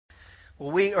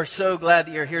Well, we are so glad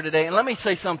that you're here today. And let me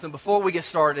say something before we get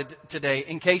started today,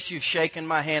 in case you've shaken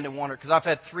my hand and wondered, because I've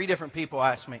had 3 different people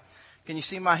ask me, can you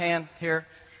see my hand here?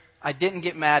 I didn't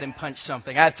get mad and punch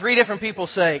something. I had 3 different people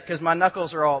say, because my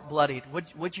knuckles are all bloodied,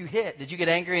 what'd you hit? Did you get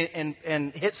angry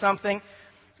and hit something?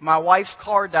 My wife's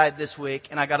car died this week,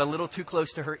 and I got a little too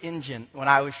close to her engine when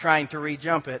I was trying to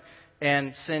re-jump it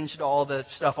and singed all the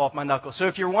stuff off my knuckles. So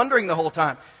if you're wondering the whole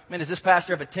time, man, does this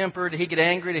pastor have a temper? Did he get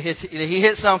angry? Did he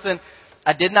hit something?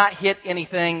 I did not hit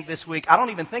anything this week. I don't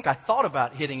even think I thought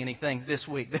about hitting anything this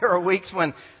week. There are weeks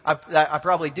when I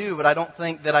probably do, but I don't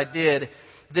think that I did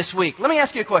this week. Let me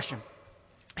ask you a question.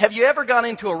 Have you ever gone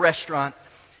into a restaurant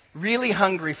really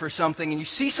hungry for something and you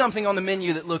see something on the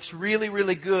menu that looks really,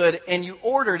 really good and you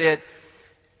ordered it,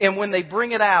 and when they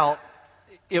bring it out,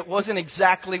 it wasn't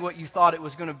exactly what you thought it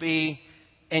was going to be,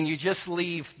 and you just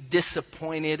leave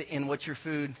disappointed in what your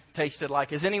food tasted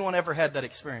like? Has anyone ever had that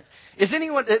experience? Does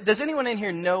anyone in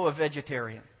here know a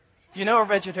vegetarian? If you know a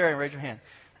vegetarian, raise your hand.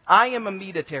 I am a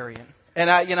meatitarian. And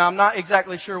I'm not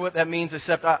exactly sure what that means,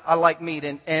 except I like meat.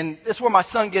 And this is where my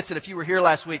son gets it if you were here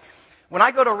last week. When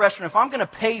I go to a restaurant, if I'm going to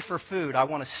pay for food, I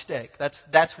want a steak.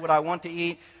 That's what I want to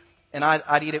eat. And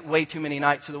I'd eat it way too many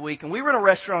nights of the week. And we were in a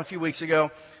restaurant a few weeks ago,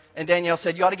 and Danielle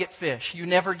said, you ought to get fish. You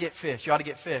never get fish. You ought to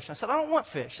get fish. And I said, I don't want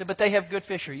fish. She said, but they have good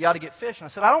fish here. You ought to get fish. And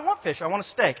I said, I don't want fish. I want a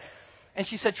steak. And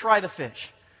she said, try the fish.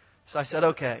 So I said,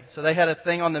 okay. So they had a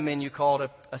thing on the menu called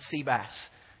a sea bass.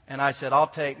 And I said, I'll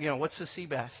take, what's the sea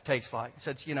bass taste like? He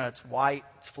said, it's white,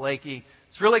 it's flaky,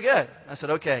 it's really good. I said,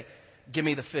 okay, give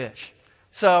me the fish.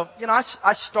 So,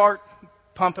 I start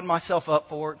pumping myself up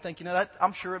for it, thinking,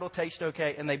 I'm sure it'll taste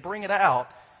okay. And they bring it out,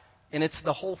 and it's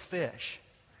the whole fish.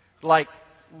 Like,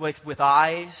 with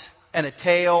eyes and a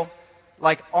tail,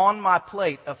 like on my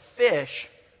plate, a fish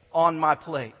on my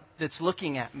plate that's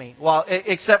looking at me. Well,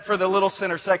 except for the little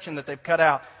center section that they've cut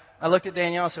out. I looked at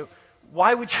Danielle and said,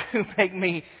 why would you make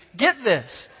me get this?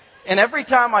 And every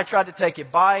time I tried to take a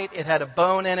bite, it had a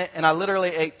bone in it, and I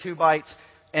literally ate 2 bites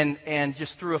and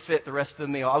just threw a fit the rest of the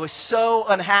meal. I was so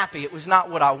unhappy. It was not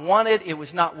what I wanted. It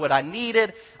was not what I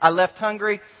needed. I left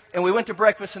hungry. And we went to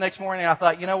breakfast the next morning, and I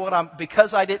thought,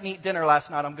 because I didn't eat dinner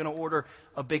last night, I'm going to order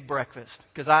a big breakfast,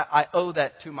 because I owe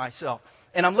that to myself.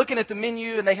 And I'm looking at the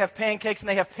menu, and they have pancakes, and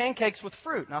they have pancakes with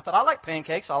fruit. And I thought, I like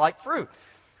pancakes, I like fruit.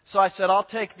 So I said, I'll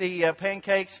take the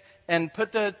pancakes and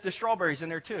put the strawberries in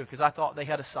there too, because I thought they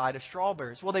had a side of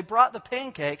strawberries. Well, they brought the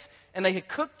pancakes, and they had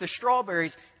cooked the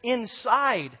strawberries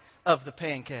inside of the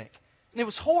pancake. And it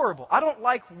was horrible. I don't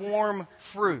like warm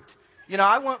fruit.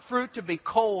 I want fruit to be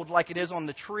cold like it is on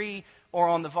the tree or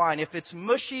on the vine. If it's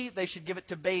mushy, they should give it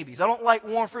to babies. I don't like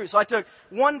warm fruit. So I took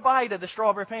 1 bite of the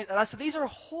strawberry pancake, and I said, these are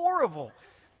horrible.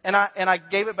 And I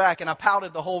gave it back, and I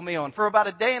pouted the whole meal. And for about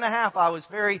a day and a half, I was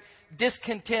very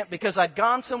discontent because I'd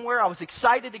gone somewhere. I was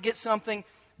excited to get something,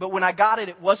 but when I got it,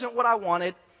 it wasn't what I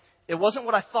wanted. It wasn't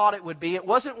what I thought it would be. It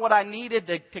wasn't what I needed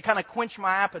to kind of quench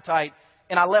my appetite,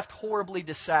 and I left horribly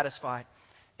dissatisfied.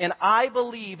 And I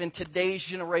believe in today's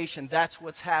generation, that's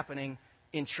what's happening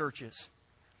in churches.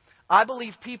 I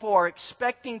believe people are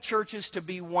expecting churches to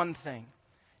be one thing,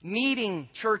 needing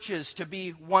churches to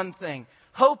be one thing,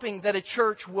 hoping that a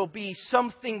church will be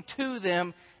something to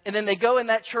them, and then they go in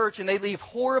that church and they leave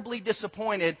horribly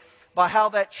disappointed by how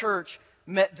that church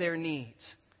met their needs.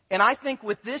 And I think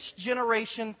with this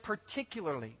generation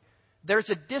particularly,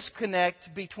 there's a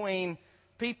disconnect between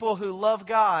people who love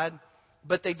God,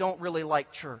 but they don't really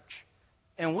like church.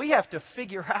 And we have to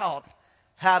figure out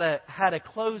how to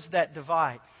close that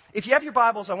divide. If you have your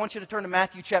Bibles, I want you to turn to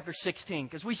Matthew chapter 16,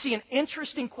 because we see an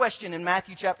interesting question in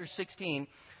Matthew chapter 16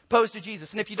 posed to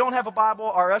Jesus. And if you don't have a Bible,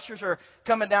 our ushers are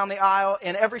coming down the aisle,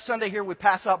 and every Sunday here we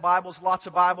pass out Bibles, lots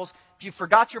of Bibles. If you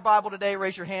forgot your Bible today,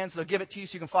 raise your hands. They'll give it to you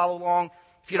so you can follow along.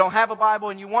 If you don't have a Bible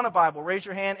and you want a Bible, raise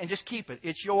your hand and just keep it.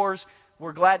 It's yours.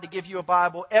 We're glad to give you a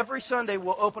Bible. Every Sunday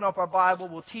we'll open up our Bible.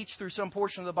 We'll teach through some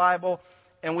portion of the Bible,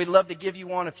 and we'd love to give you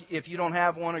one if you don't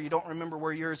have one or you don't remember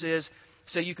where yours is,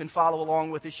 so you can follow along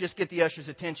with us. Just get the usher's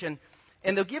attention,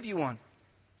 and they'll give you one.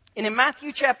 And in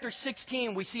Matthew chapter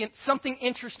 16, we see something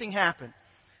interesting happen.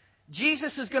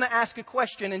 Jesus is going to ask a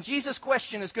question, and Jesus'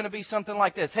 question is going to be something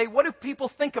like this. Hey, what do people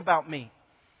think about me?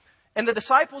 And the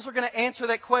disciples are going to answer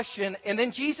that question, and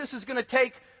then Jesus is going to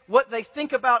take what they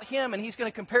think about Him, and He's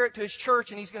going to compare it to His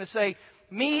church, and He's going to say,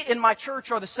 me and my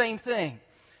church are the same thing.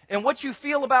 And what you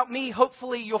feel about me,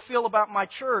 hopefully you'll feel about my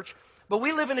church. But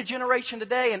we live in a generation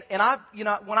today, and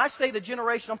when I say the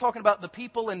generation, I'm talking about the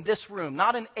people in this room,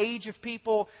 not an age of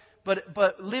people,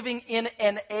 but living in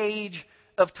an age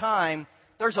of time.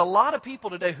 There's a lot of people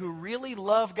today who really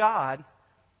love God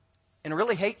and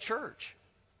really hate church.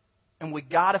 And we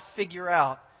got to figure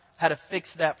out how to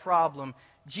fix that problem.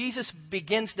 Jesus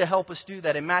begins to help us do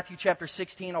that in Matthew chapter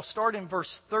 16. I'll start in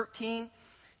verse 13.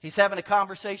 He's having a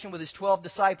conversation with his 12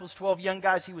 disciples, 12 young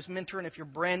guys he was mentoring. If you're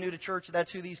brand new to church,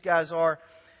 that's who these guys are.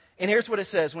 And here's what it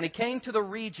says. When he came to the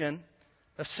region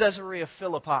of Caesarea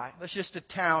Philippi, that's just a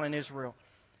town in Israel,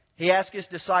 he asked his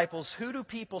disciples, "Who do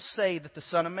people say that the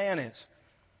Son of Man is?"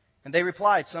 And they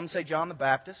replied, "Some say John the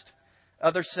Baptist.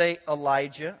 Others say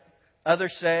Elijah.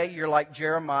 Others say you're like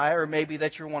Jeremiah, or maybe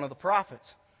that you're one of the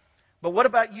prophets." "But what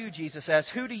about you," Jesus asked,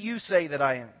 "who do you say that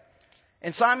I am?"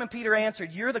 And Simon Peter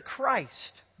answered, "You're the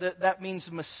Christ." That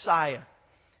means Messiah.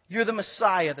 "You're the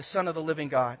Messiah, the Son of the living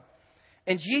God."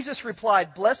 And Jesus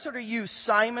replied, "Blessed are you,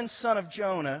 Simon, son of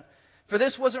Jonah, for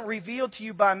this wasn't revealed to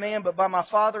you by man, but by my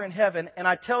Father in heaven. And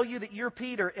I tell you that you're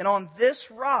Peter, and on this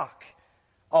rock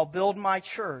I'll build my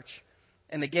church,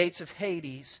 and the gates of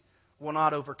Hades will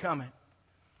not overcome it."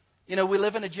 You know, we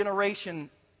live in a generation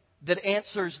that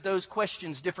answers those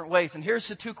questions different ways. And here's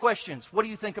the two questions. What do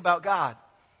you think about God?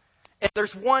 And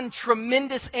there's one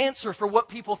tremendous answer for what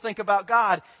people think about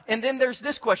God. And then there's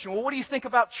this question. Well, what do you think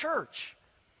about church?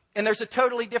 And there's a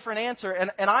totally different answer.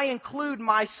 And I include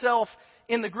myself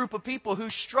in the group of people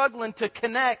who's struggling to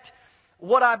connect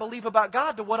what I believe about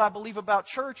God to what I believe about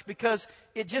church, because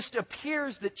it just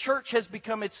appears that church has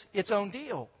become its own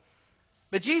deal.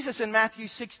 But Jesus in Matthew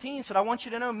 16 said, "I want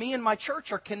you to know me and my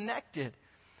church are connected.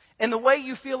 And the way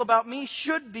you feel about me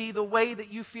should be the way that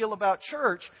you feel about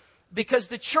church, because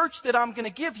the church that I'm going to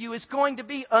give you is going to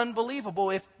be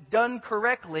unbelievable if done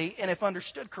correctly and if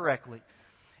understood correctly."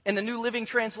 In the New Living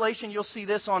Translation, you'll see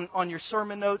this on your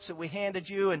sermon notes that we handed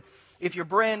you. And if you're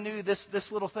brand new, this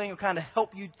little thing will kind of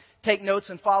help you take notes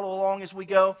and follow along as we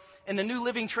go. In the New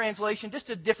Living Translation,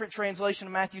 just a different translation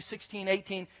of Matthew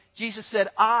 16:18, Jesus said,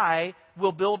 "I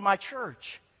will build my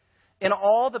church, and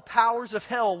all the powers of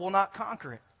hell will not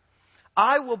conquer it."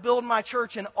 I will build my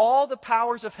church, and all the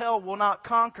powers of hell will not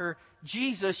conquer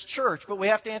Jesus' church. But we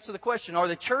have to answer the question, are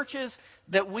the churches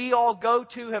that we all go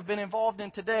to, have been involved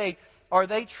in today, are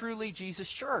they truly Jesus'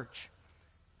 church?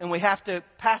 And we have to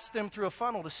pass them through a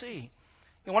funnel to see.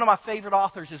 And one of my favorite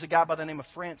authors is a guy by the name of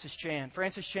Francis Chan.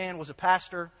 Francis Chan was a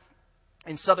pastor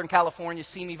in Southern California,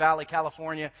 Simi Valley,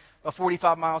 California, about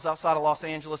 45 miles outside of Los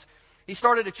Angeles. He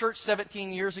started a church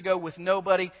 17 years ago with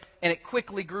nobody, and it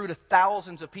quickly grew to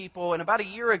thousands of people. And about a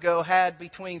year ago, had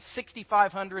between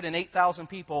 6,500 and 8,000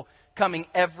 people coming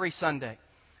every Sunday.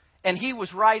 And he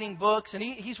was writing books, and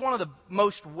he's one of the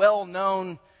most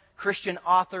well-known Christian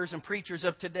authors and preachers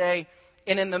of today.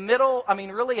 And in the middle,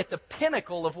 really at the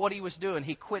pinnacle of what he was doing,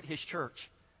 he quit his church,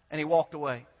 and he walked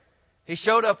away. He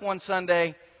showed up one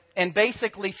Sunday and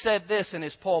basically said this in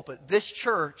his pulpit: "This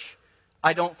church,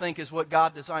 I don't think, is what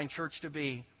God designed church to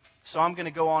be. So I'm going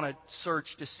to go on a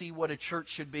search to see what a church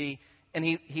should be." And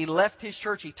he left his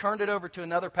church. He turned it over to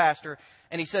another pastor.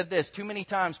 And he said this: "Too many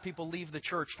times people leave the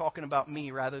church talking about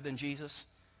me rather than Jesus.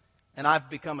 And I've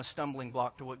become a stumbling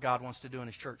block to what God wants to do in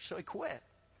His church." So he quit.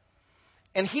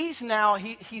 And he's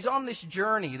on this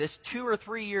journey, this 2 or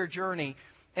 3 year journey.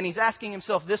 And he's asking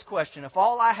himself this question: if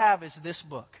all I have is this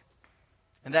book,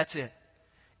 and that's it.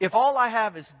 If all I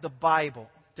have is the Bible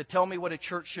to tell me what a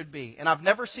church should be, and I've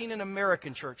never seen an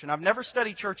American church, and I've never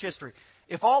studied church history.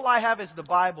 If all I have is the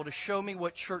Bible to show me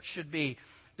what church should be,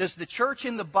 does the church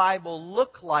in the Bible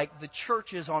look like the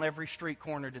churches on every street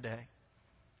corner today?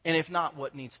 And if not,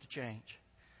 what needs to change?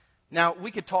 Now,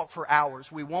 we could talk for hours.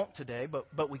 We won't today,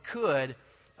 but we could,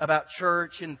 about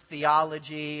church and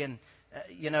theology and,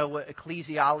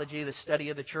 ecclesiology, the study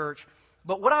of the church.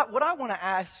 But what I want to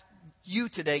ask you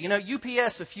today,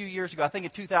 UPS a few years ago, I think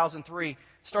in 2003,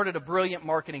 started a brilliant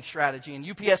marketing strategy. And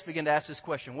UPS began to ask this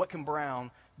question: what can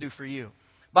Brown do for you?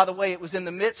 By the way, it was in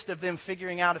the midst of them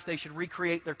figuring out if they should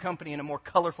recreate their company in a more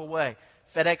colorful way.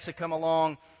 FedEx had come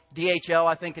along. DHL,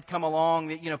 I think, had come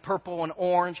along, purple and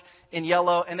orange and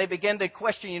yellow. And they began to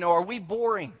question, are we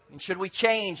boring? And should we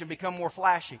change and become more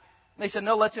flashy? And they said,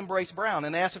 no, let's embrace Brown.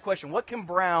 And they asked the question: what can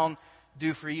Brown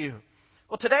do for you?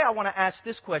 Well, today I want to ask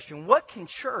this question: what can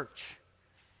church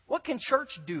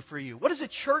do for you? What is a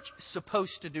church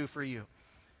supposed to do for you?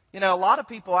 A lot of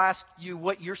people ask you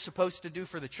what you're supposed to do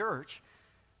for the church.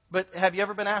 But have you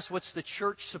ever been asked, what's the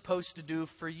church supposed to do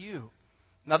for you?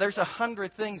 Now, there's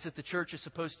 100 things that the church is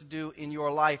supposed to do in your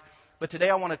life. But today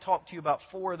I want to talk to you about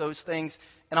 4 of those things.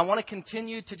 And I want to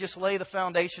continue to just lay the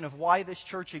foundation of why this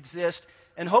church exists,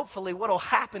 and hopefully what will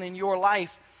happen in your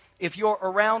life if you're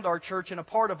around our church and a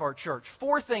part of our church.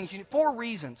 4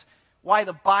 reasons why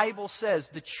the Bible says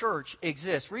the church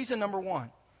exists. Reason number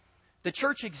 1, the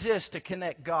church exists to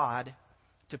connect God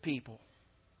to people.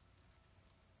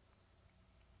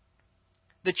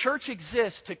 The church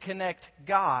exists to connect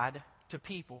God to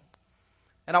people.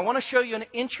 And I want to show you an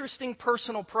interesting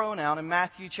personal pronoun in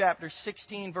Matthew chapter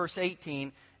 16, verse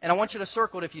 18. And I want you to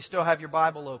circle it if you still have your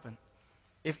Bible open.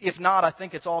 If not, I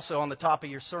think it's also on the top of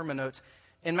your sermon notes.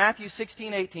 In Matthew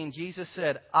 16, 18, Jesus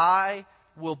said, I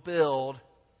will build,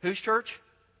 whose church?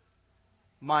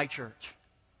 My church.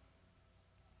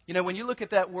 You know, when you look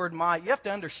at that word my, you have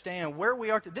to understand where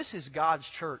we are. This is God's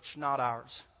church, not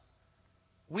ours.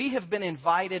 We have been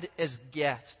invited as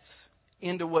guests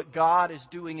into what God is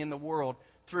doing in the world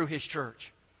through His church.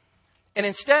 And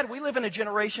instead, we live in a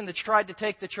generation that's tried to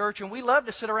take the church, and we love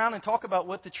to sit around and talk about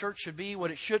what the church should be,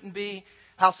 what it shouldn't be,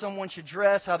 how someone should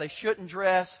dress, how they shouldn't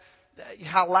dress,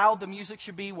 how loud the music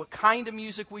should be, what kind of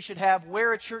music we should have,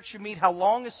 where a church should meet, how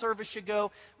long a service should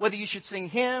go, whether you should sing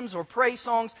hymns or praise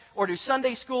songs or do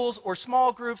Sunday schools or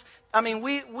small groups. I mean,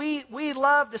 we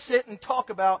love to sit and talk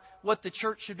about what the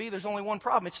church should be. There's only one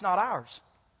problem. It's not ours.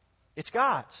 It's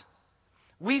God's.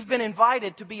 We've been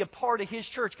invited to be a part of His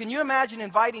church. Can you imagine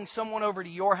inviting someone over to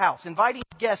your house, inviting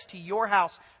guests to your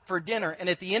house for dinner, and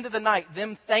at the end of the night,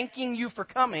 them thanking you for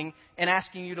coming and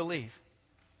asking you to leave?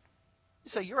 You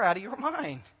say, you're out of your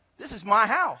mind. This is my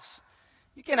house.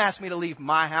 You can't ask me to leave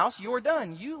my house. You're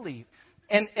done. You leave.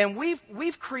 And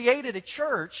we've created a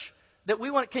church that we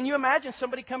want. Can you imagine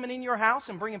somebody coming in your house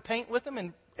and bringing paint with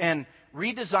them and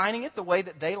redesigning it the way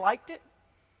that they liked it?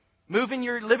 Moving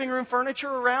your living room furniture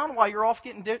around while you're off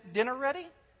getting dinner ready?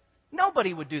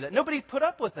 Nobody would do that. Nobody would put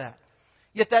up with that.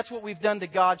 Yet that's what we've done to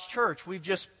God's church. We've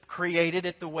just created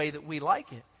it the way that we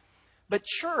like it. But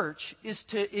church is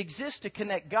to exist to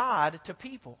connect God to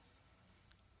people.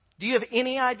 Do you have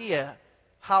any idea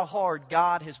how hard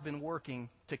God has been working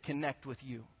to connect with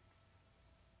you?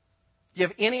 Do you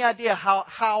have any idea how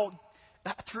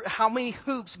many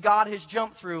hoops God has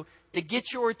jumped through to get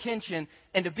your attention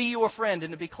and to be your friend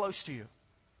and to be close to you?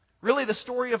 Really, the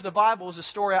story of the Bible is a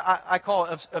story I call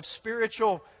of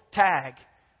spiritual tag,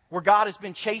 where God has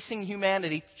been chasing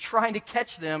humanity, trying to catch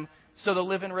them so they'll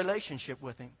live in relationship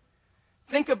with Him.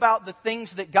 Think about the things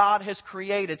that God has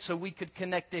created so we could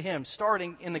connect to Him,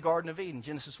 starting in the Garden of Eden,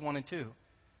 Genesis 1 and 2.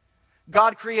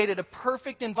 God created a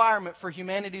perfect environment for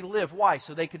humanity to live. Why?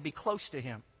 So they could be close to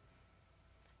Him.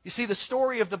 You see, the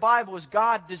story of the Bible is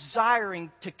God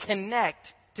desiring to connect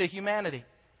to humanity.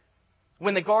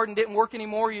 When the garden didn't work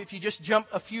anymore, if you just jump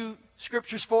a few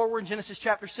scriptures forward in Genesis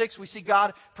chapter 6, we see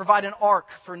God provide an ark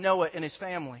for Noah and his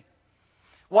family.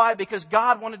 Why? Because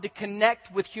God wanted to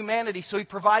connect with humanity, so He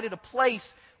provided a place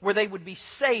where they would be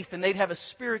safe and they'd have a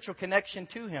spiritual connection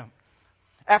to Him.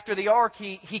 After the ark,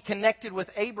 He connected with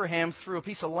Abraham through a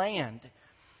piece of land.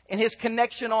 And his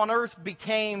connection on earth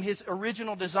became, his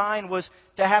original design was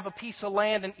to have a piece of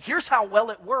land. And here's how well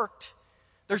it worked.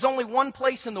 There's only one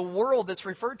place in the world that's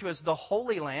referred to as the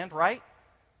Holy Land, right?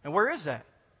 And where is that?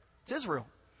 It's Israel.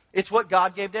 It's what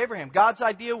God gave to Abraham. God's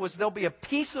idea was there'll be a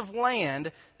piece of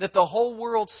land that the whole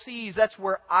world sees. That's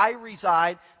where I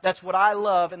reside. That's what I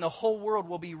love. And the whole world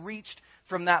will be reached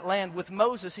from that land. With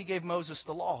Moses, He gave Moses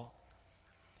the law.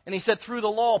 And He said, through the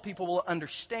law, people will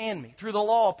understand me. Through the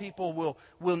law, people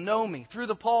will know me. Through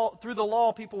the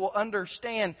law, people will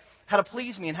understand how to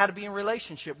please me and how to be in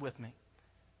relationship with me.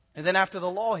 And then after the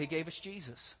law, He gave us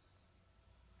Jesus.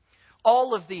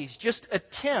 All of these just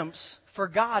attempts for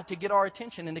God to get our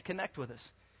attention and to connect with us.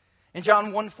 In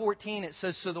John 1:14, it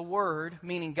says, so the Word,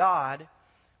 meaning God,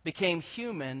 became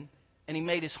human and He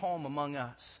made His home among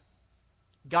us.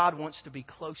 God wants to be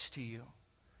close to you.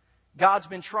 God's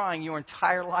been trying your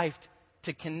entire life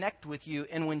to connect with you.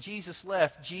 And when Jesus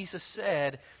left, Jesus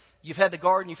said, you've had the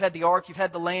garden, you've had the ark, you've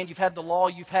had the land, you've had the law,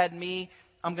 you've had me.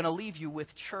 I'm going to leave you with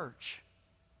church.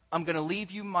 I'm going to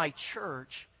leave you my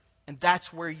church, and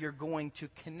that's where you're going to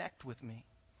connect with me.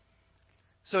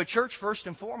 So a church, first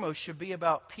and foremost, should be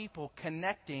about people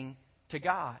connecting to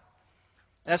God.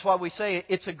 And that's why we say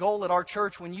it's a goal at our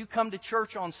church. When you come to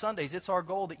church on Sundays, it's our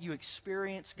goal that you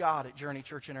experience God at Journey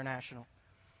Church International.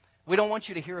 We don't want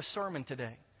you to hear a sermon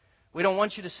today. We don't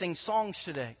want you to sing songs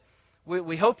today.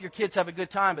 We hope your kids have a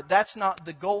good time, but that's not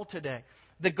the goal today.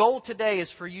 The goal today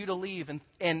is for you to leave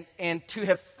and to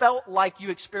have felt like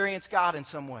you experienced God in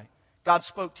some way. God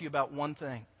spoke to you about one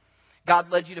thing.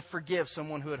 God led you to forgive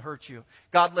someone who had hurt you.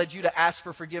 God led you to ask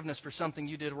for forgiveness for something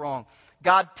you did wrong.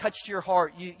 God touched your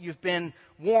heart. You've been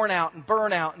worn out and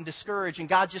burnt out and discouraged, and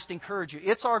God just encouraged you.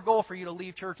 It's our goal for you to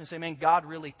leave church and say, man, God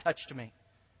really touched me.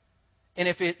 And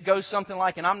if it goes something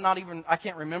like, and I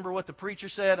can't remember what the preacher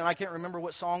said, and I can't remember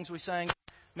what songs we sang,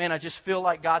 man, I just feel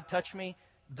like God touched me,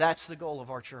 that's the goal of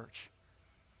our church.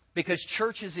 Because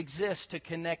churches exist to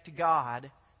connect God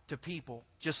to people.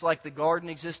 Just like the garden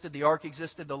existed, the ark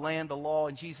existed, the land, the law,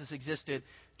 and Jesus existed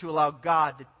to allow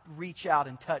God to reach out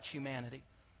and touch humanity.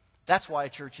 That's why a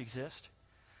church exists.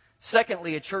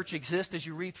 Secondly, a church exists as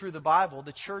you read through the Bible.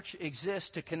 The church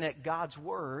exists to connect God's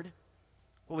Word,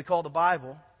 what we call the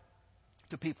Bible,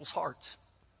 to people's hearts.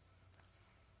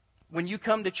 When you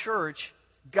come to church,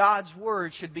 God's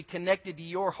Word should be connected to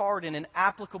your heart in an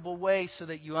applicable way so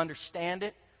that you understand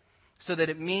it, so that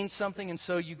it means something, and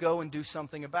so you go and do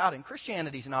something about it. And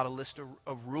Christianity is not a list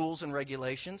of rules and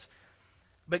regulations.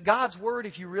 But God's Word,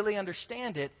 if you really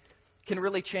understand it, can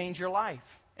really change your life.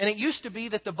 And it used to be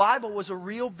that the Bible was a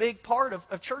real big part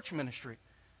of church ministry.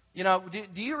 You know,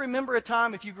 do you remember a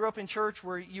time, if you grew up in church,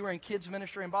 where you were in kids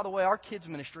ministry? And by the way, our kids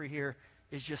ministry here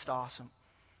is just awesome.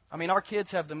 I mean, our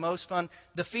kids have the most fun.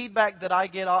 The feedback that I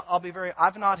get,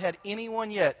 I've not had anyone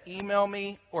yet email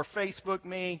me or Facebook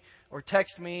me or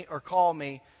text me or call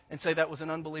me and say that was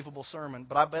an unbelievable sermon.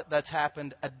 But I bet that's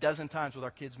happened a dozen times with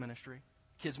our kids ministry.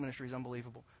 Kids ministry is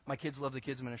unbelievable. My kids love the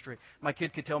kids ministry. My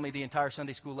kid could tell me the entire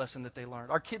Sunday school lesson that they learned.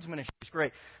 Our kids ministry is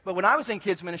great. But when I was in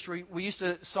kids ministry, we used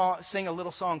to sing a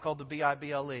little song called the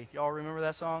B-I-B-L-E. Y'all remember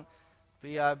that song?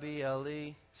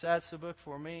 B-I-B-L-E. That's the book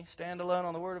for me. Stand alone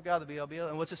on the Word of God, the B-I-B-L-E.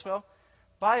 And what's it spell?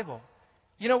 Bible.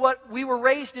 You know what? We were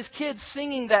raised as kids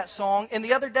singing that song. And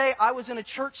the other day, I was in a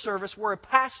church service where a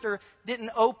pastor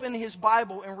didn't open his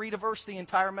Bible and read a verse the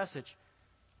entire message.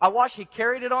 I watched, he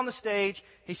carried it on the stage,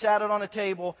 he sat it on a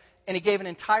table, and he gave an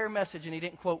entire message, and he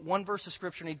didn't quote one verse of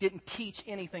Scripture, and he didn't teach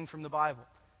anything from the Bible.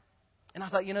 And I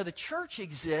thought, you know, the church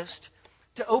exists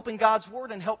to open God's Word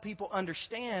and help people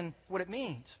understand what it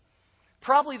means.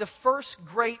 Probably the first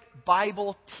great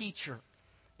Bible teacher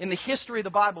in the history of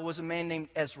the Bible was a man named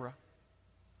Ezra.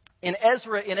 In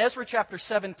Ezra chapter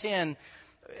 7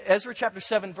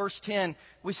 verse 10,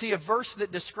 we see a verse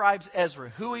that describes Ezra,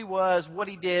 who he was, what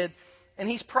he did. And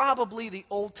he's probably the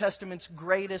Old Testament's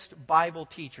greatest Bible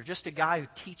teacher, just a guy who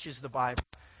teaches the Bible.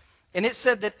 And it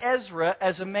said that Ezra,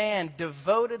 as a man,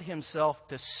 devoted himself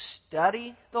to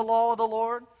study the law of the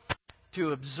Lord,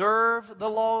 to observe the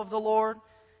law of the Lord,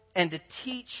 and to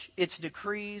teach its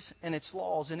decrees and its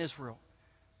laws in Israel.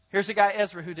 Here's a guy,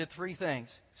 Ezra, who did three things.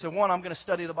 So one, I'm going to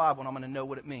study the Bible and I'm going to know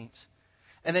what it means.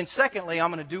 And then secondly,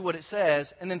 I'm going to do what it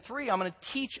says. And then three, I'm going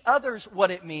to teach others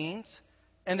what it means.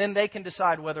 And then they can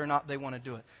decide whether or not they want to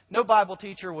do it. No Bible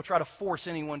teacher will try to force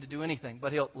anyone to do anything,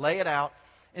 but he'll lay it out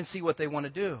and see what they want to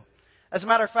do. As a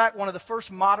matter of fact, one of the first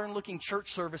modern-looking church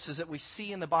services that we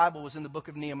see in the Bible was in the book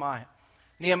of Nehemiah.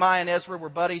 Nehemiah and Ezra were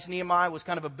buddies. Nehemiah was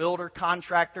kind of a builder,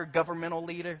 contractor, governmental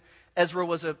leader. Ezra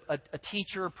was a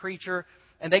teacher, a preacher.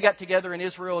 And they got together in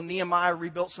Israel, and Nehemiah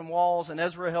rebuilt some walls, and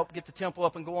Ezra helped get the temple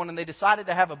up and going. And they decided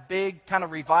to have a big kind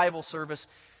of revival service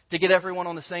to get everyone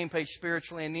on the same page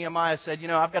spiritually. And Nehemiah said, you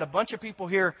know, I've got a bunch of people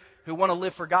here who want to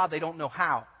live for God. They don't know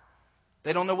how.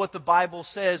 They don't know what the Bible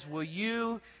says. Will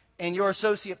you and your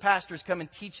associate pastors come and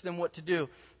teach them what to do?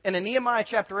 And in Nehemiah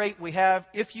chapter 8, we have,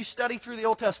 if you study through the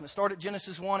Old Testament, start at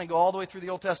Genesis 1 and go all the way through the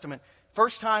Old Testament,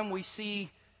 first time we see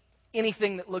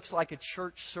anything that looks like a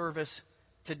church service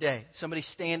today. Somebody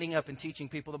standing up and teaching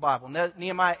people the Bible.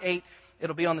 Nehemiah 8,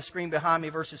 it'll be on the screen behind me,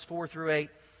 verses 4 through 8.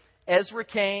 Ezra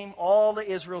came, all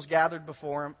the Israels gathered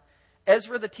before him.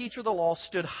 Ezra, the teacher of the law,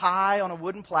 stood high on a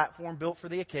wooden platform built for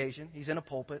the occasion. He's in a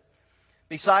pulpit.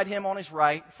 Beside him on his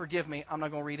right, forgive me, I'm not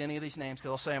going to read any of these names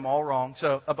because I'll say them all wrong.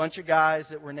 So a bunch of guys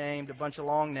that were named, a bunch of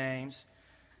long names.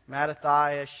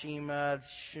 Mattathiah, Shema,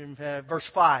 verse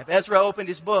 5. Ezra opened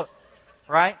his book,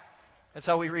 right? That's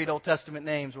how we read Old Testament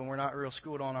names when we're not real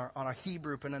schooled on our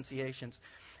Hebrew pronunciations.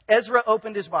 Ezra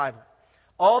opened his Bible.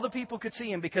 All the people could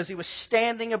see him because he was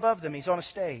standing above them. He's on a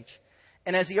stage.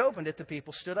 And as he opened it, the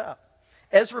people stood up.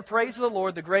 Ezra praised the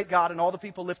Lord, the great God, and all the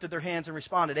people lifted their hands and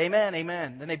responded, Amen,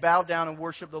 Amen. Then they bowed down and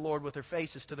worshiped the Lord with their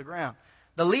faces to the ground.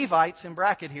 The Levites, in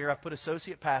bracket here, I've put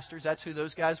associate pastors. That's who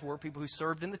those guys were, people who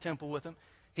served in the temple with him.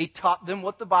 He taught them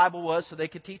what the Bible was so they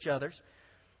could teach others.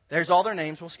 There's all their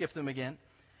names. We'll skip them again.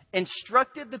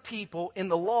 Instructed the people in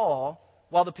the law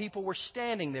while the people were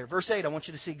standing there. Verse 8, I want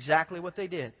you to see exactly what they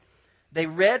did. They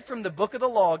read from the book of the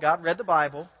law, God read the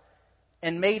Bible,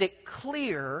 and made it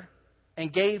clear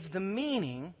and gave the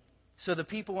meaning so the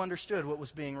people understood what was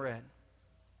being read.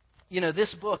 You know,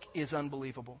 this book is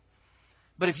unbelievable.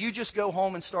 But if you just go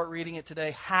home and start reading it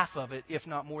today, half of it, if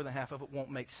not more than half of it, won't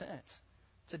make sense.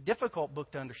 It's a difficult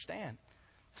book to understand,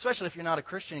 especially if you're not a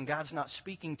Christian and God's not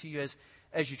speaking to you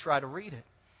as you try to read it.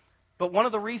 But one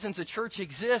of the reasons the church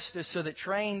exists is so that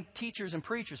trained teachers and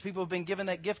preachers, people who have been given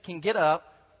that gift, can get up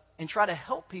and try to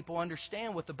help people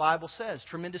understand what the Bible says.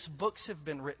 Tremendous books have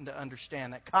been written to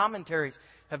understand that. Commentaries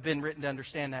have been written to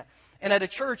understand that. And at a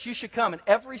church, you should come, and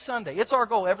every Sunday, it's our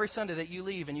goal every Sunday that you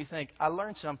leave and you think, I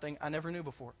learned something I never knew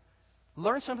before.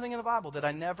 Learn something in the Bible that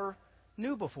I never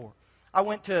knew before. I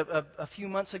went to, a few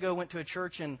months ago, went to a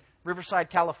church in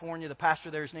Riverside, California. The pastor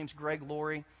there, his name's Greg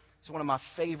Laurie. He's one of my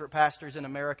favorite pastors in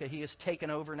America. He has taken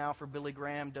over now for Billy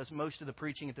Graham, does most of the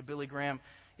preaching at the Billy Graham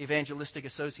Evangelistic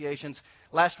Associations.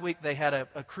 Last week they had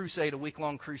a crusade, a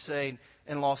week-long crusade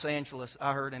in Los Angeles,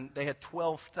 I heard, and they had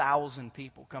 12,000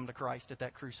 people come to Christ at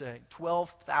that crusade.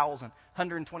 12,000,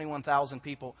 121,000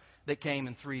 people that came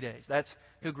in 3 days. That's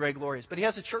who Greg Laurie is. But he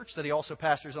has a church that he also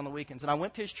pastors on the weekends. And I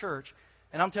went to his church,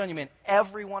 and I'm telling you, man,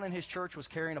 everyone in his church was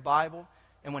carrying a Bible.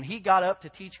 And when he got up to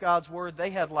teach God's Word, they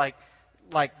had like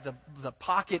the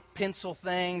pocket pencil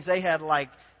things. They had like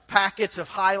packets of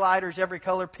highlighters, every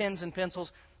color, pens and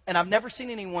pencils. And I've never seen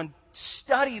anyone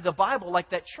study the Bible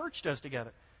like that church does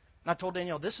together. And I told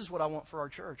Danielle, this is what I want for our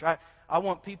church. I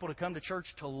want people to come to church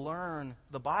to learn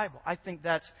the Bible. I think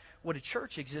that's what a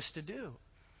church exists to do.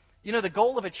 You know, the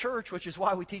goal of a church, which is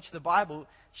why we teach the Bible,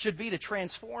 should be to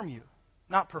transform you,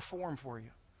 not perform for you.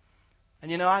 And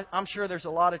you know, I'm sure there's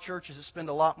a lot of churches that spend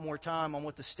a lot more time on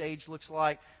what the stage looks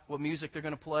like, what music they're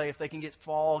going to play, if they can get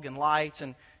fog and lights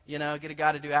and, you know, get a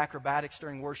guy to do acrobatics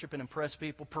during worship and impress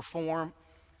people, perform,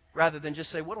 rather than just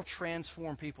say, what will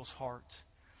transform people's hearts?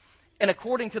 And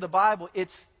according to the Bible,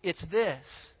 it's this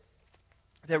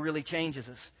that really changes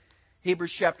us.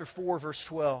 Hebrews chapter 4, verse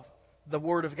 12. The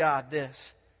Word of God, this.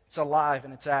 It's alive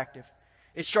and it's active.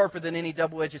 It's sharper than any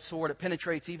double-edged sword. It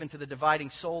penetrates even to the dividing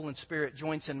soul and spirit,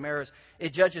 joints and marrows.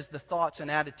 It judges the thoughts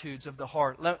and attitudes of the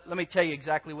heart. Let me tell you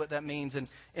exactly what that means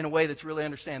in a way that's really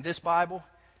understand. This Bible,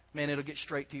 man, it'll get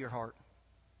straight to your heart.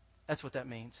 That's what that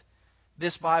means.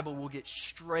 This Bible will get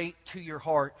straight to your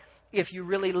heart if you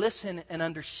really listen and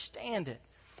understand it.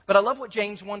 But I love what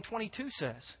James 1:22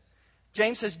 says.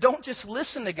 James says, don't just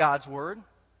listen to God's Word.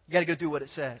 You got to go do what it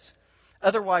says.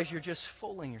 Otherwise, you're just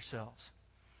fooling yourselves.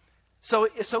 So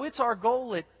it's our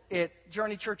goal at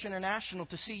Journey Church International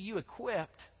to see you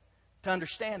equipped to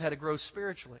understand how to grow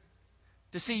spiritually.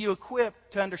 To see you equipped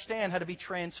to understand how to be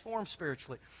transformed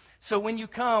spiritually. So when you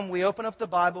come, we open up the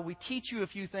Bible, we teach you a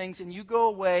few things, and you go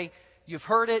away, you've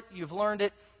heard it, you've learned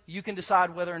it, you can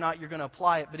decide whether or not you're going to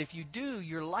apply it. But if you do,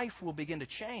 your life will begin to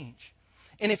change.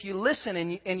 And if you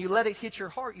listen and you let it hit your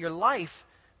heart, your life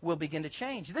will begin to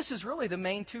change. This is really the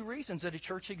main two reasons that a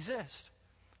church exists.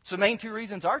 So the main two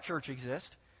reasons our church exists: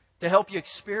 to help you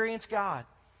experience God,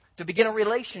 to begin a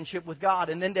relationship with God,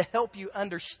 and then to help you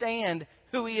understand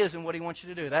who He is and what He wants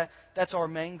you to do. That's our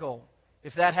main goal.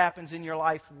 If that happens in your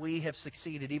life, we have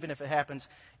succeeded, even if it happens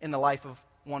in the life of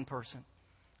one person.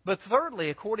 But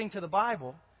thirdly, according to the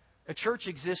Bible, a church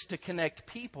exists to connect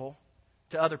people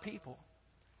to other people.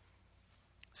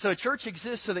 So a church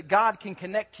exists so that God can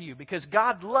connect to you, because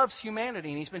God loves humanity,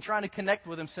 and He's been trying to connect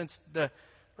with them since the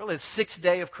sixth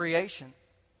day of creation.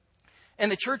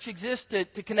 And the church exists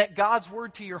to connect God's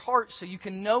Word to your heart so you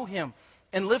can know Him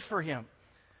and live for Him.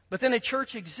 But then a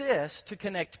church exists to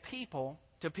connect people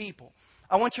to people.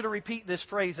 I want you to repeat this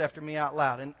phrase after me out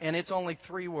loud, and it's only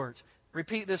 3 words.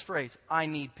 Repeat this phrase: I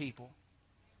need people.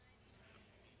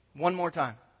 One more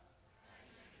time.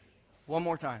 One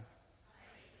more time.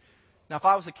 Now, if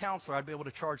I was a counselor, I'd be able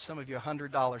to charge some of you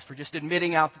 $100 for just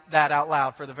admitting that out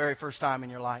loud for the very first time in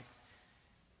your life.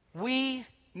 We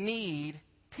need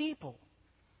people.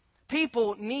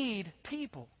 People need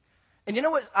people. And you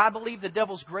know what I believe the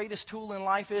devil's greatest tool in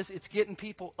life is? It's getting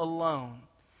people alone.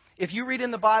 If you read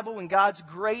in the Bible, when God's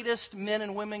greatest men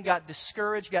and women got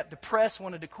discouraged, got depressed,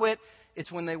 wanted to quit,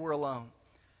 it's when they were alone.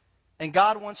 And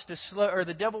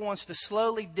the devil wants to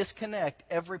slowly disconnect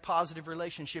every positive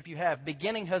relationship you have,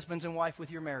 beginning, husbands and wife,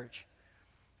 with your marriage.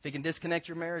 If he can disconnect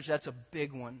your marriage, that's a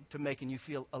big one to making you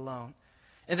feel alone.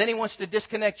 And then he wants to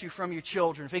disconnect you from your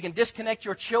children. If he can disconnect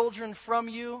your children from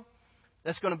you,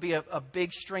 that's going to be a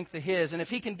big strength of his. And if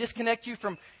he can disconnect you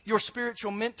from your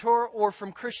spiritual mentor or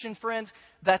from Christian friends,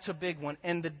 that's a big one.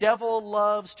 And the devil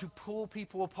loves to pull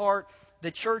people apart.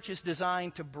 The church is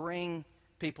designed to bring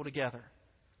people together.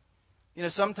 You know,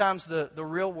 sometimes the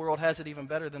real world has it even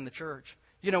better than the church.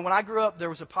 You know, when I grew up, there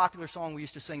was a popular song we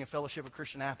used to sing in Fellowship of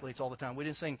Christian Athletes all the time. We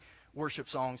didn't sing worship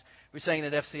songs. We sang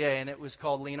it at FCA, and it was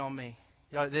called Lean on Me.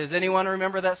 Does anyone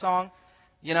remember that song?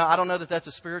 You know, I don't know that that's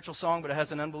a spiritual song, but it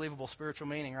has an unbelievable spiritual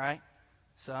meaning, right?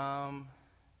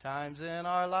 Sometimes in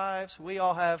our lives, we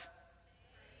all have...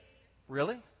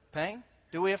 Really? Pain?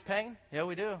 Do we have pain? Yeah,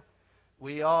 we do.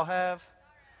 We all have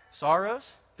sorrows.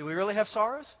 Do we really have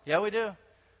sorrows? Yeah, we do.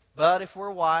 But if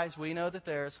we're wise, we know that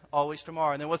there's always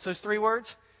tomorrow. And then what's those 3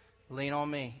 words? Lean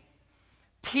on me.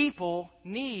 People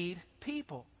need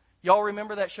people. Y'all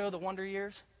remember that show, The Wonder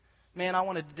Years? Man, I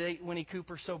wanted to date Winnie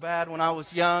Cooper so bad when I was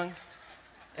young.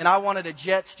 And I wanted a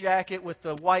Jets jacket with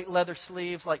the white leather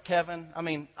sleeves like Kevin. I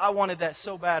mean, I wanted that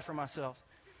so bad for myself.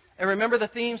 And remember the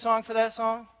theme song for that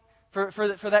song?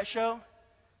 For that show?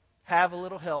 Have a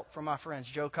little help from my friends.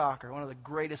 Joe Cocker, one of the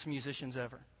greatest musicians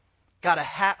ever.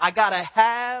 I gotta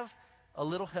have a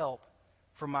little help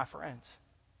from my friends.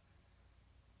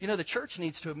 You know, the church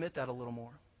needs to admit that a little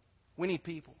more. We need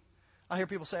people. I hear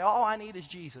people say, all I need is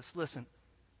Jesus. Listen,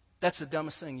 that's the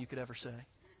dumbest thing you could ever say.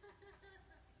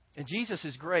 And Jesus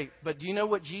is great, but do you know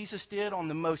what Jesus did on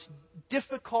the most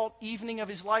difficult evening of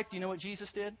his life? Do you know what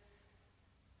Jesus did?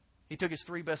 He took his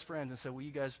 3 best friends and said, will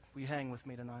you hang with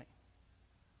me tonight?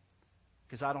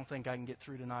 Because I don't think I can get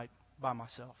through tonight by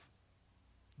myself.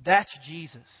 That's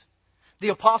Jesus. The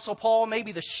Apostle Paul,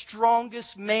 maybe the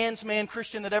strongest man's man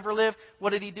Christian that ever lived,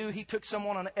 what did he do? He took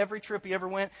someone on every trip he ever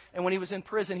went, and when he was in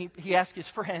prison, he asked his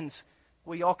friends,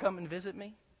 will you all come and visit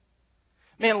me?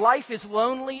 Man, life is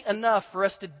lonely enough for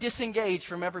us to disengage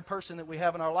from every person that we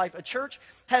have in our life. A church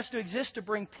has to exist to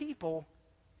bring people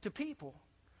to people.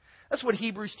 That's what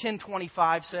Hebrews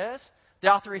 10:25 says.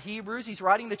 The author of Hebrews, he's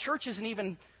writing, the church isn't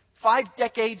even 5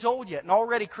 decades old yet, and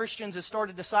already Christians have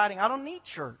started deciding, I don't need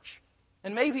church.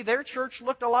 And maybe their church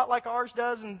looked a lot like ours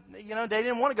does, and they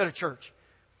didn't want to go to church.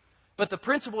 But the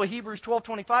principle of Hebrews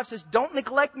 12:25 says, don't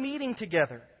neglect meeting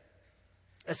together,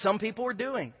 as some people are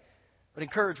doing, but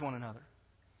encourage one another.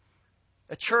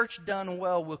 A church done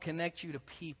well will connect you to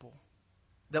people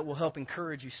that will help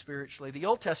encourage you spiritually. The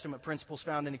Old Testament principles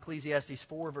found in Ecclesiastes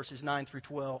 4, verses 9 through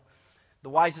 12. The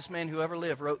wisest man who ever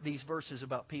lived wrote these verses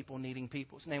about people needing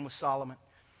people. His name was Solomon.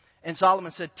 And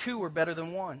Solomon said, 2 are better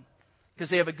than 1, because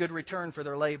they have a good return for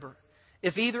their labor.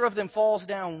 If either of them falls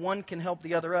down, one can help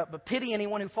the other up. But pity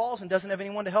anyone who falls and doesn't have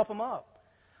anyone to help him up.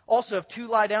 Also, if 2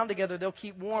 lie down together, they'll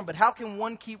keep warm. But how can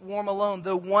one keep warm alone?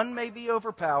 Though one may be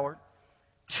overpowered,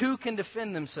 2 can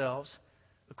defend themselves.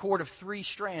 The cord of 3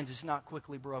 strands is not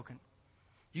quickly broken.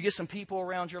 You get some people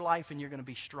around your life and you're going to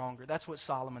be stronger. That's what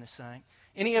Solomon is saying.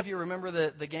 Any of you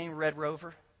remember the game Red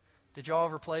Rover? Did y'all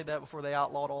ever play that before they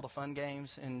outlawed all the fun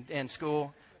games in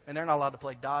school? And they're not allowed to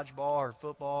play dodgeball or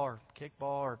football or kickball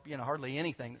or hardly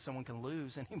anything that someone can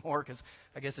lose anymore, because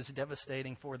I guess it's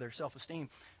devastating for their self-esteem.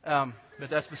 But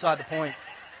that's beside the point.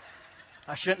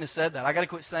 I shouldn't have said that. I got to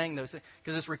quit saying those things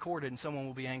because it's recorded and someone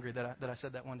will be angry that I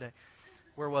said that one day.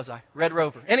 Where was I? Red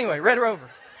Rover. Anyway, Red Rover.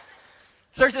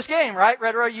 So there's this game, right?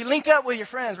 Red Rover. You link up with your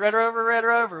friends. Red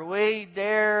Rover. We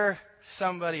dare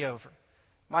somebody over.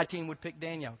 My team would pick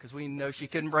Danielle because we know she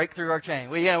couldn't break through our chain.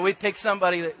 We'd pick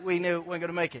somebody that we knew wasn't going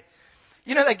to make it.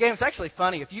 You know, that game's actually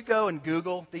funny. If you go and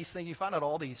Google these things, you find out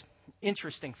all these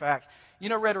interesting facts. You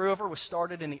know, Red Rover was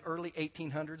started in the early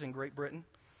 1800s in Great Britain.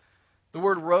 The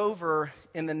word rover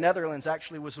in the Netherlands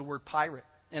actually was the word pirate.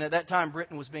 And at that time,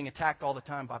 Britain was being attacked all the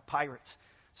time by pirates.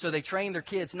 So they trained their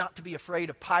kids not to be afraid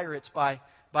of pirates by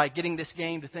getting this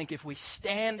game to think if we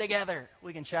stand together,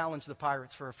 we can challenge the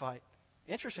pirates for a fight.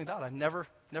 Interesting thought. I never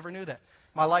knew that.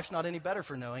 My life's not any better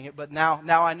for knowing it, but now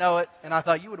I know it, and I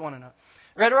thought you would want to know.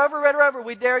 Red Rover,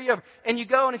 we dare you over. And you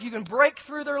go, and if you can break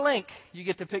through their link, you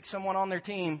get to pick someone on their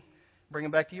team, bring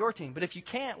them back to your team. But if you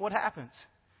can't, what happens?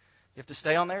 You have to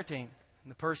stay on their team.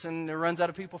 And the person that runs out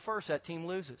of people first, that team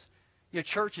loses. Your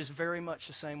church is very much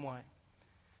the same way.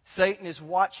 Satan is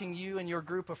watching you and your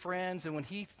group of friends, and when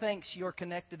he thinks you're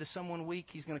connected to someone weak,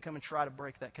 he's going to come and try to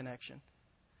break that connection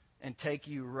and take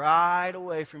you right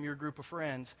away from your group of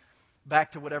friends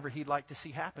back to whatever he'd like to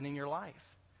see happen in your life.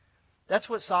 That's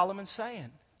what Solomon's saying.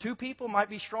 2 people might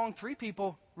be strong, 3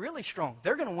 people really strong.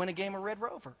 They're going to win a game of Red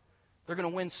Rover. They're going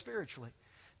to win spiritually.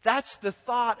 That's the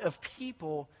thought of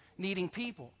people needing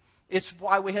people. It's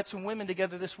why we had some women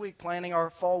together this week planning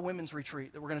our fall women's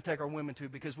retreat that we're going to take our women to,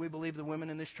 because we believe the women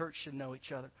in this church should know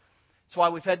each other. It's why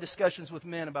we've had discussions with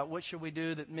men about what should we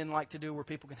do that men like to do where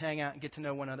people can hang out and get to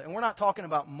know one another. And we're not talking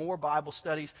about more Bible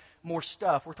studies, more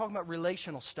stuff. We're talking about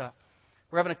relational stuff.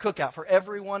 We're having a cookout for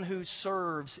everyone who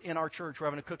serves in our church. We're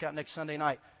having a cookout next Sunday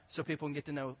night so people can get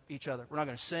to know each other. We're not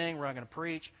going to sing. We're not going to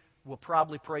preach. We'll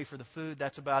probably pray for the food.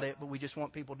 That's about it. But we just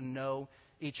want people to know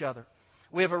each other.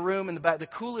 We have a room in the back. The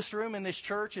coolest room in this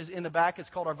church is in the back. It's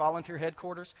called our volunteer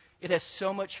headquarters. It has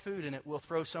so much food in it. We'll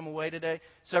throw some away today.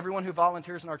 So everyone who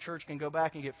volunteers in our church can go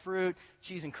back and get fruit,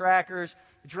 cheese and crackers,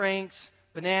 drinks,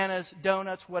 bananas,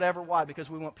 donuts, whatever. Why? Because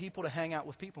we want people to hang out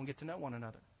with people and get to know one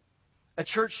another. A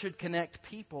church should connect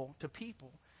people to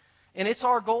people. And it's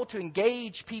our goal to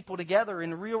engage people together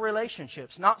in real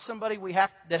relationships. Not somebody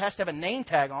that has to have a name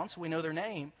tag on so we know their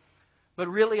name, but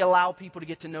really allow people to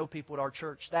get to know people at our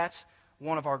church. That's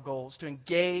one of our goals, to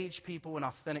engage people in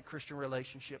authentic Christian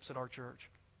relationships at our church.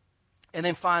 And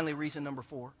then finally, reason number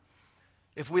 4.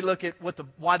 If we look at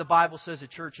why the Bible says a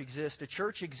church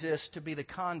exists to be the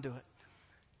conduit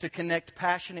to connect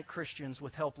passionate Christians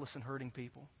with helpless and hurting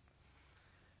people.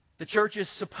 The church is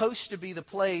supposed to be the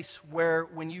place where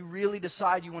when you really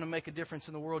decide you want to make a difference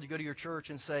in the world, you go to your church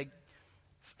and say,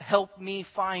 help me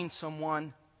find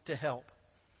someone to help.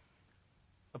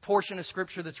 A portion of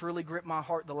Scripture that's really gripped my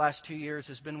heart the last 2 years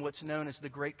has been what's known as the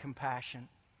Great Compassion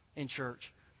in church.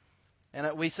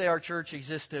 And we say our church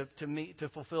exists to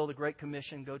fulfill the Great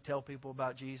Commission, go tell people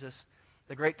about Jesus.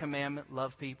 The Great Commandment,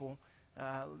 love people,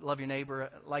 love your neighbor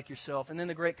like yourself. And then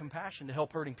the Great Compassion, to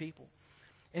help hurting people.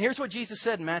 And here's what Jesus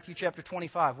said in Matthew chapter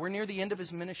 25. We're near the end of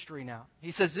His ministry now.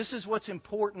 He says, this is what's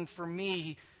important for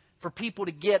me, for people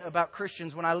to get about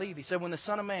Christians when I leave. He said, when the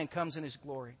Son of Man comes in His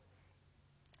glory,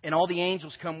 and all the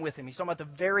angels come with Him. He's talking about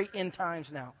the very end times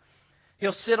now.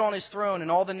 He'll sit on His throne,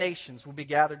 and all the nations will be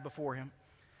gathered before Him.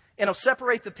 And He'll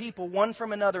separate the people one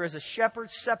from another as a shepherd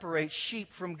separates sheep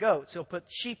from goats. He'll put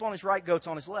sheep on His right, goats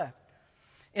on His left.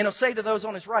 And He'll say to those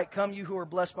on His right, come you who are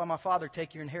blessed by my Father,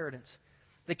 take your inheritance.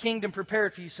 The kingdom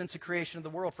prepared for you since the creation of the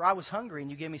world. For I was hungry,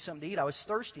 and you gave me something to eat. I was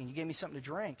thirsty, and you gave me something to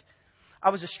drink. I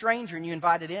was a stranger, and you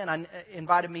invited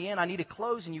me in. I needed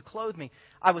clothes, and you clothed me.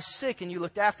 I was sick, and you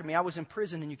looked after me. I was in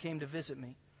prison, and you came to visit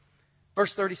me.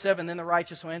 Verse 37, then the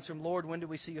righteous will answer Him, Lord, when did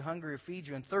we see you hungry or feed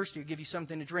you, and thirsty or give you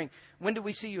something to drink? When did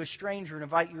we see you a stranger and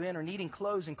invite you in, or needing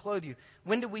clothes and clothe you?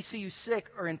 When did we see you sick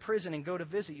or in prison and go to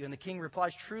visit you? And the king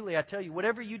replies, truly, I tell you,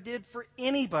 whatever you did for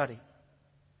anybody,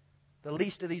 the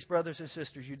least of these brothers and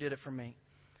sisters, you did it for me.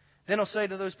 Then He'll say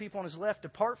to those people on His left,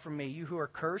 depart from me, you who are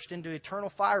cursed, into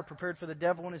eternal fire prepared for the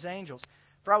devil and his angels.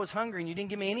 For I was hungry, and you didn't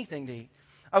give me anything to eat.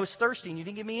 I was thirsty, and you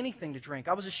didn't give me anything to drink.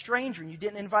 I was a stranger, and you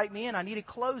didn't invite me in. I needed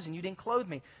clothes, and you didn't clothe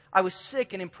me. I was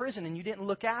sick and in prison, and you didn't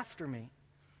look after me.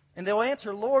 And they'll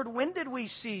answer, Lord, when did we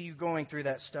see you going through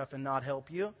that stuff and not help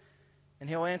you? And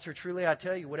He'll answer, truly, I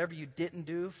tell you, whatever you didn't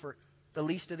do for the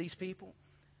least of these people,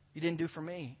 you didn't do for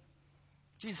me.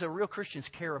 Jesus said, real Christians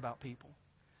care about people.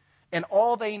 And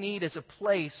all they need is a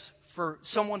place for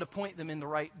someone to point them in the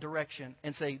right direction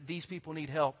and say, these people need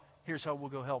help. Here's how we'll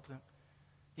go help them.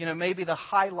 You know, maybe the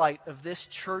highlight of this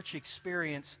church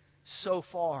experience so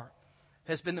far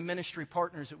has been the ministry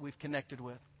partners that we've connected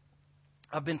with.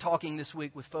 I've been talking this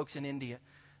week with folks in India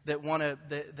that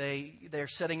they're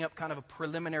setting up kind of a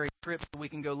preliminary trip so we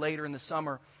can go later in the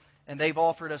summer. And they've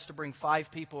offered us to bring 5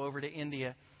 people over to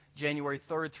India January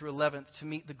 3rd through 11th to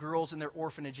meet the girls in their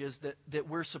orphanages that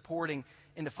we're supporting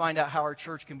and to find out how our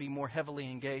church can be more heavily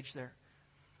engaged there.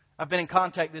 I've been in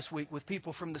contact this week with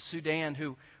people from the Sudan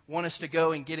who want us to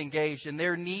go and get engaged. And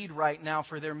their need right now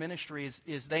for their ministry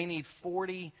is they need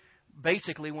 40,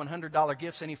 basically $100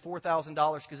 gifts. They need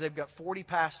 $4,000 because they've got 40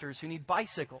 pastors who need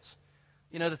bicycles.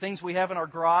 You know, the things we have in our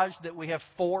garage that we have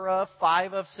 4 of,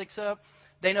 5 of, 6 of.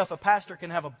 They know if a pastor can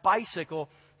have a bicycle,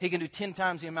 he can do 10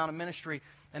 times the amount of ministry.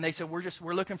 And they said,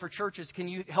 we're looking for churches. Can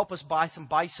you help us buy some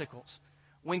bicycles?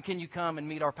 When can you come and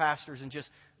meet our pastors and just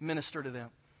minister to them?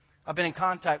 I've been in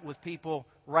contact with people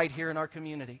right here in our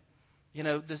community. You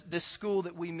know, this school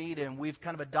that we meet in, we've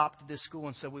kind of adopted this school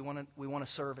and said we want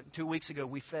to serve it. 2 weeks ago,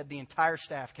 we fed the entire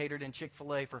staff, catered in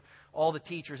Chick-fil-A for all the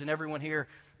teachers and everyone here,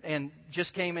 and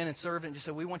just came in and served it and just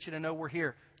said, we want you to know we're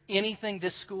here. Anything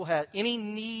this school has, any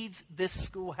needs this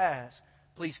school has,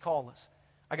 please call us.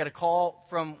 I got a call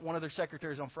from one of their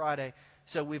secretaries on Friday.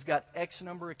 So we've got X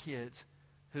number of kids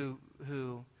who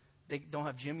they don't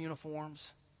have gym uniforms.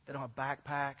 They don't have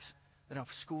backpacks. They don't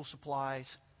have school supplies.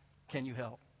 Can you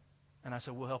help? And I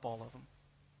said, we'll help all of them.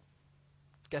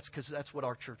 That's because that's what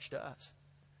our church does.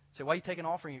 So why are you taking an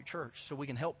offering at your church? So we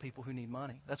can help people who need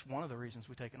money. That's one of the reasons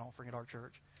we take an offering at our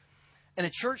church. And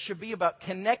a church should be about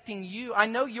connecting you. I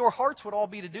know your hearts would all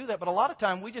be to do that, but a lot of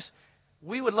time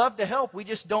we would love to help. We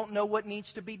just don't know what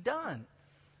needs to be done.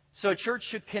 So a church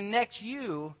should connect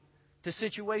you to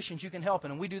situations you can help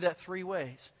in. And we do that 3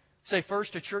 ways. Say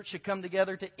first, a church should come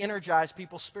together to energize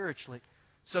people spiritually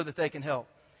so that they can help.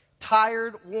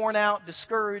 Tired, worn out,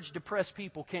 discouraged, depressed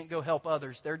people can't go help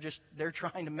others. They're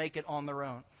trying to make it on their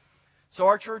own. So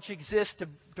our church exists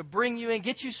to bring you in,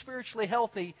 get you spiritually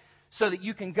healthy so that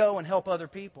you can go and help other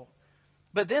people.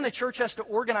 But then a church has to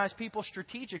organize people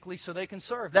strategically so they can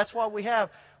serve. That's why we have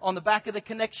on the back of the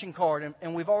connection card,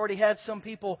 and we've already had some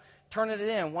people turning it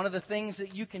in. One of the things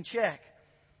that you can check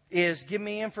is give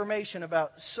me information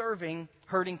about serving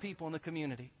hurting people in the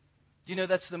community. Do you know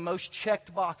that's the most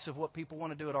checked box of what people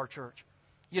want to do at our church?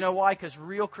 You know why? Because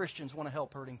real Christians want to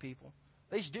help hurting people.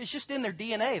 It's just in their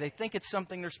DNA. They think it's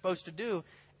something they're supposed to do,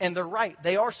 and they're right.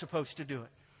 They are supposed to do it.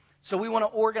 So we want to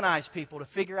organize people to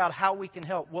figure out how we can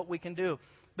help, what we can do.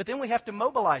 But then we have to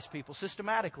mobilize people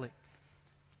systematically.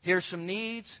 Here's some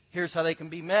needs. Here's how they can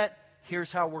be met.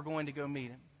 Here's how we're going to go meet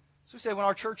them. So we say when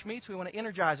our church meets, we want to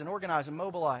energize and organize and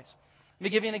mobilize. Let me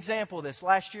give you an example of this.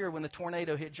 Last year when the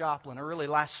tornado hit Joplin, or really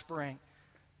last spring,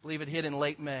 I believe it hit in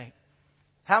late May.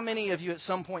 How many of you at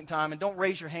some point in time, and don't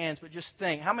raise your hands, but just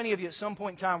think, how many of you at some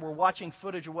point in time were watching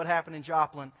footage of what happened in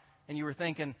Joplin and you were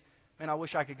thinking, man, I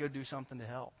wish I could go do something to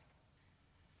help?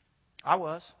 I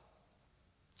was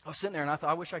sitting there and I thought,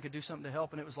 I wish I could do something to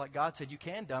help. And it was like God said, you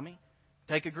can, dummy.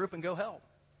 Take a group and go help.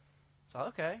 So,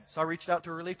 okay. So I reached out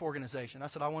to a relief organization. I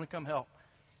said, I want to come help.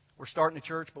 We're starting a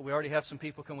church, but we already have some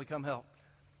people. Can we come help?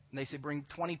 And they said, bring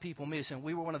 20 people meet us. And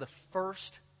we were one of the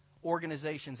first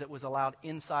organizations that was allowed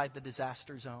inside the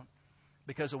disaster zone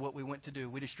because of what we went to do.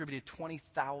 We distributed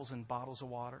 20,000 bottles of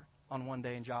water on one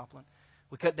day in Joplin.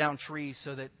 We cut down trees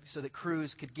so that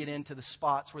crews could get into the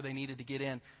spots where they needed to get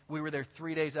in. We were there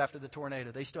 3 days after the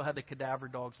tornado. They still had the cadaver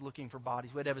dogs looking for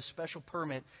bodies. We had to have a special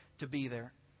permit to be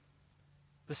there.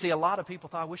 But see, a lot of people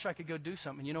thought, I wish I could go do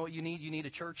something. You know what you need? You need a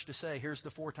church to say, here's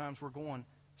the 4 times we're going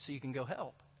so you can go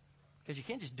help. Because you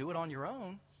can't just do it on your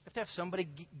own. You have to have somebody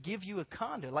give you a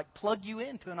conduit, like plug you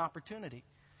into an opportunity.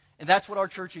 And that's what our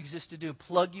church exists to do,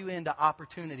 plug you into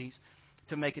opportunities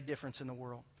to make a difference in the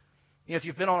world. You know, if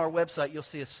you've been on our website, you'll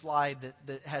see a slide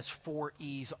that has 4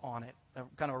 E's on it,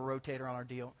 kind of a rotator on our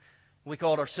deal. We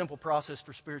call it our simple process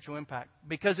for spiritual impact.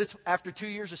 Because it's after 2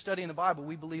 years of studying the Bible,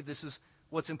 we believe this is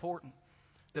what's important.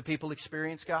 That people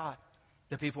experience God.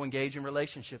 That people engage in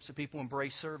relationships. That people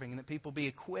embrace serving. And that people be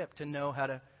equipped to know how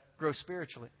to grow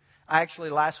spiritually. I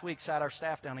actually last week sat our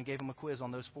staff down and gave them a quiz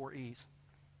on those 4 E's.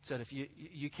 Said if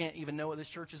you can't even know what this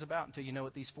church is about until you know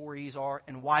what these 4 E's are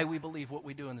and why we believe what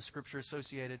we do in the Scripture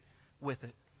associated with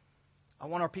it. I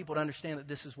want our people to understand that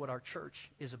this is what our church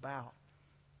is about.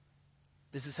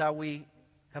 This is how we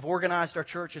have organized our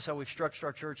church. This is how we've structured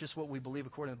our church. This is what we believe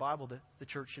according to the Bible that the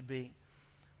church should be.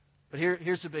 But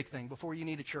here's the big thing. Before you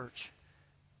need a church,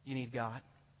 you need God.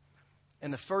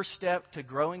 And the first step to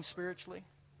growing spiritually,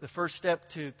 the first step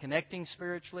to connecting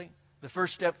spiritually, the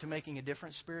first step to making a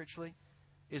difference spiritually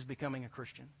is becoming a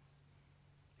Christian.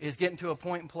 Is getting to a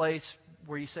point and place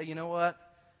where you say, you know what?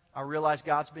 I realize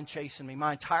God's been chasing me.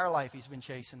 My entire life He's been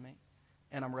chasing me.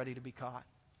 And I'm ready to be caught.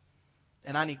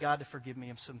 And I need God to forgive me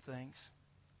of some things.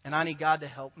 And I need God to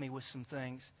help me with some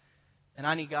things. And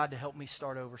I need God to help me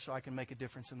start over so I can make a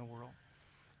difference in the world.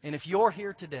 And if you're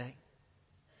here today,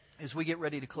 as we get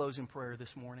ready to close in prayer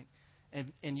this morning,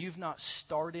 and you've not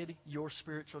started your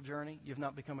spiritual journey, you've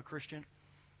not become a Christian,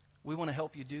 we want to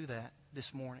help you do that this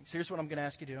morning. So here's what I'm going to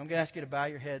ask you to do. I'm going to ask you to bow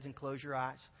your heads and close your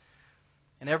eyes.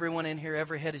 And everyone in here,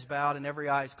 every head is bowed and every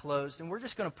eye is closed. And we're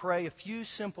just going to pray a few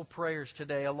simple prayers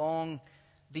today along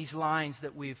these lines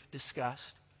that we've discussed.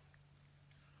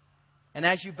 And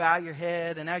as you bow your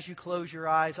head and as you close your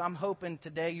eyes, I'm hoping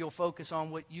today you'll focus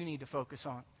on what you need to focus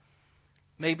on.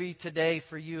 Maybe today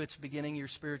for you it's beginning your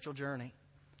spiritual journey.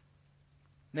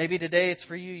 Maybe today it's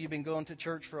for you, you've been going to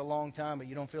church for a long time, but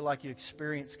you don't feel like you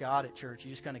experience God at church.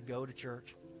 You just kind of go to church.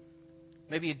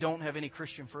 Maybe you don't have any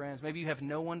Christian friends. Maybe you have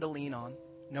no one to lean on,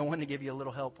 no one to give you a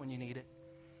little help when you need it.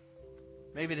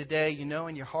 Maybe today you know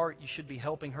in your heart you should be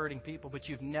helping hurting people, but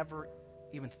you've never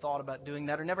even thought about doing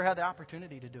that or never had the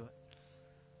opportunity to do it.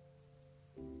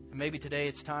 And maybe today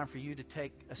it's time for you to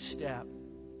take a step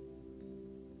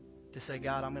to say,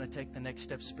 God, I'm going to take the next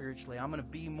step spiritually. I'm going to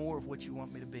be more of what you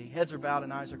want me to be. Heads are bowed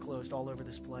and eyes are closed all over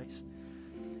this place.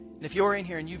 And if you're in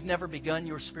here and you've never begun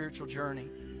your spiritual journey,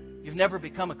 you've never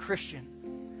become a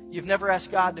Christian, you've never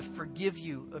asked God to forgive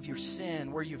you of your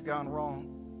sin, where you've gone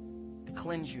wrong, to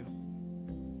cleanse you,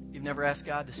 you've never asked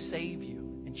God to save you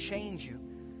and change you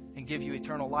and give you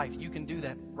eternal life, you can do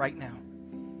that right now.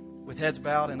 With heads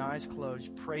bowed and eyes closed,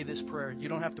 pray this prayer. You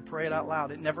don't have to pray it out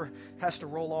loud. It never has to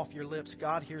roll off your lips.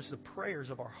 God hears the prayers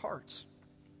of our hearts.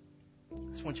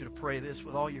 I just want you to pray this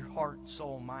with all your heart,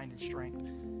 soul, mind, and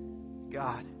strength.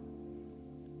 God,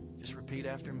 just repeat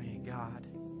after me. God,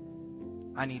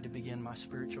 I need to begin my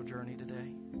spiritual journey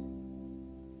today.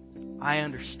 I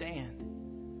understand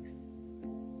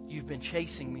you've been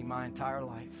chasing me my entire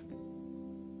life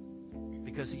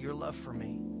because of your love for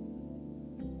me,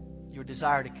 your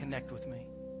desire to connect with me.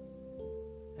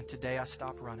 And today I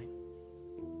stop running.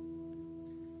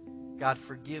 God,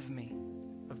 forgive me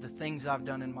of the things I've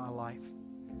done in my life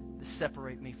that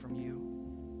separate me from you.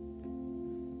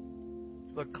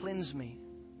 Lord, cleanse me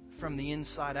from the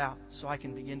inside out so I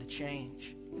can begin to change.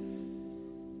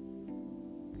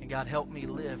 And God, help me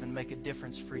live and make a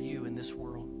difference for you in this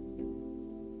world.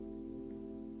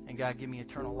 And God, give me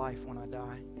eternal life when I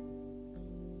die.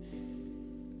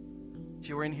 If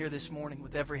you were in here this morning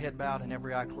with every head bowed and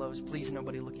every eye closed, please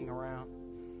nobody looking around.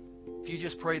 If you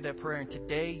just prayed that prayer and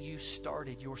today you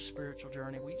started your spiritual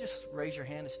journey, will you just raise your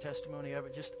hand as testimony of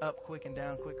it? Just up quick and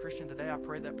down quick. Christian, today I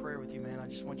prayed that prayer with you, man. I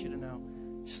just want you to know.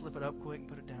 Just slip it up quick and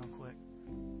put it down quick.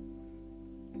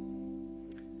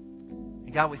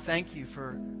 And God, we thank you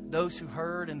for those who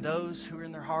heard and those who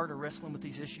in their heart are wrestling with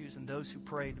these issues and those who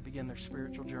prayed to begin their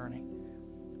spiritual journey.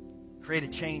 Create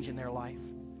a change in their life.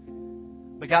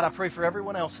 But God, I pray for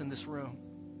everyone else in this room,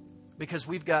 because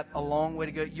we've got a long way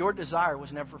to go. Your desire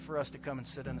was never for us to come and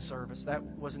sit in a service. That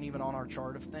wasn't even on our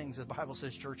chart of things. The Bible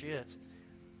says church is.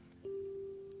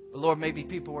 But Lord, maybe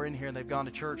people are in here and they've gone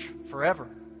to church forever,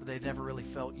 but they've never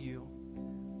really felt you.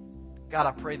 God,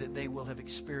 I pray that they will have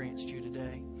experienced you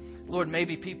today. Lord,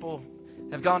 maybe people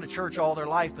have gone to church all their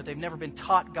life, but they've never been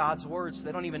taught God's words.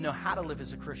 They don't even know how to live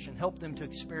as a Christian. Help them to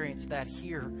experience that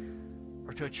here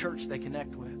or to a church they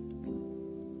connect with.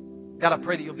 God, I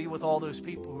pray that you'll be with all those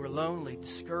people who are lonely,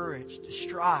 discouraged,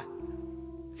 distraught,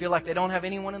 feel like they don't have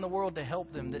anyone in the world to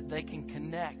help them, that they can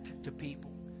connect to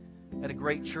people at a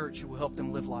great church who will help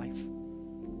them live life.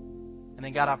 And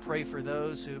then, God, I pray for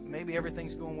those who maybe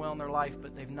everything's going well in their life,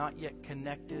 but they've not yet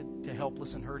connected to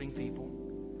helpless and hurting people.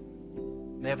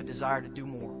 They have a desire to do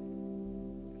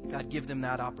more. God, give them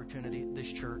that opportunity at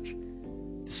this church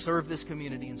to serve this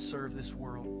community and serve this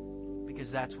world,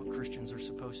 because that's what Christians are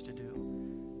supposed to do.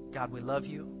 God, we love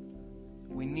you.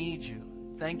 We need you.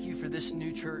 Thank you for this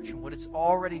new church and what it's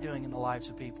already doing in the lives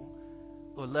of people.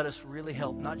 Lord, let us really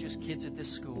help, not just kids at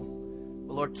this school,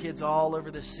 but Lord, kids all over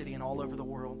this city and all over the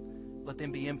world. Let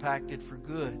them be impacted for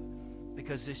good,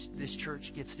 because this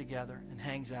church gets together and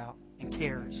hangs out and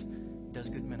cares and does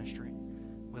good ministry.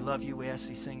 We love you. We ask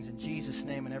these things in Jesus'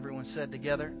 name. And everyone said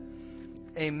together,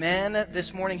 amen.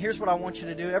 This morning, here's what I want you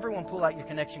to do. Everyone pull out your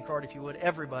connection card if you would.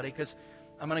 Everybody, because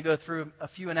I'm going to go through a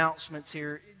few announcements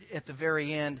here at the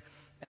very end.